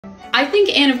I think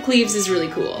Anne of Cleves is really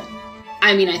cool.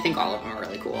 I mean, I think all of them are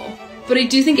really cool. But I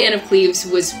do think Anne of Cleves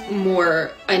was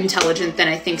more intelligent than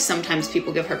I think sometimes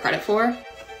people give her credit for.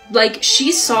 Like,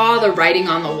 she saw the writing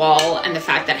on the wall and the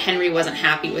fact that Henry wasn't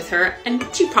happy with her, and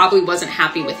she probably wasn't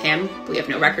happy with him. We have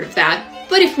no record of that.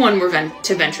 But if one were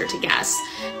to venture to guess.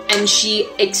 And she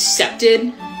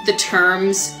accepted the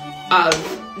terms of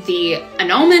the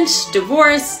annulment,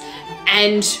 divorce,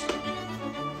 and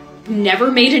never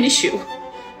made an issue.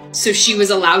 So she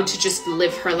was allowed to just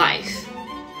live her life.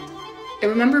 I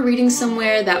remember reading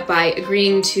somewhere that by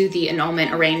agreeing to the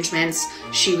annulment arrangements,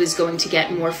 she was going to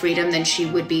get more freedom than she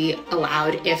would be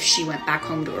allowed if she went back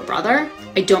home to her brother.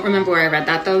 I don't remember where I read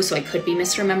that though, so I could be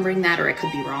misremembering that or I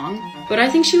could be wrong. But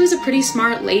I think she was a pretty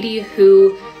smart lady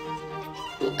who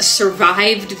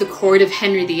survived the court of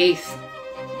Henry VIII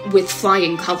with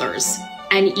flying colors.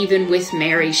 And even with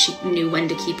Mary, she knew when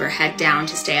to keep her head down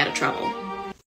to stay out of trouble.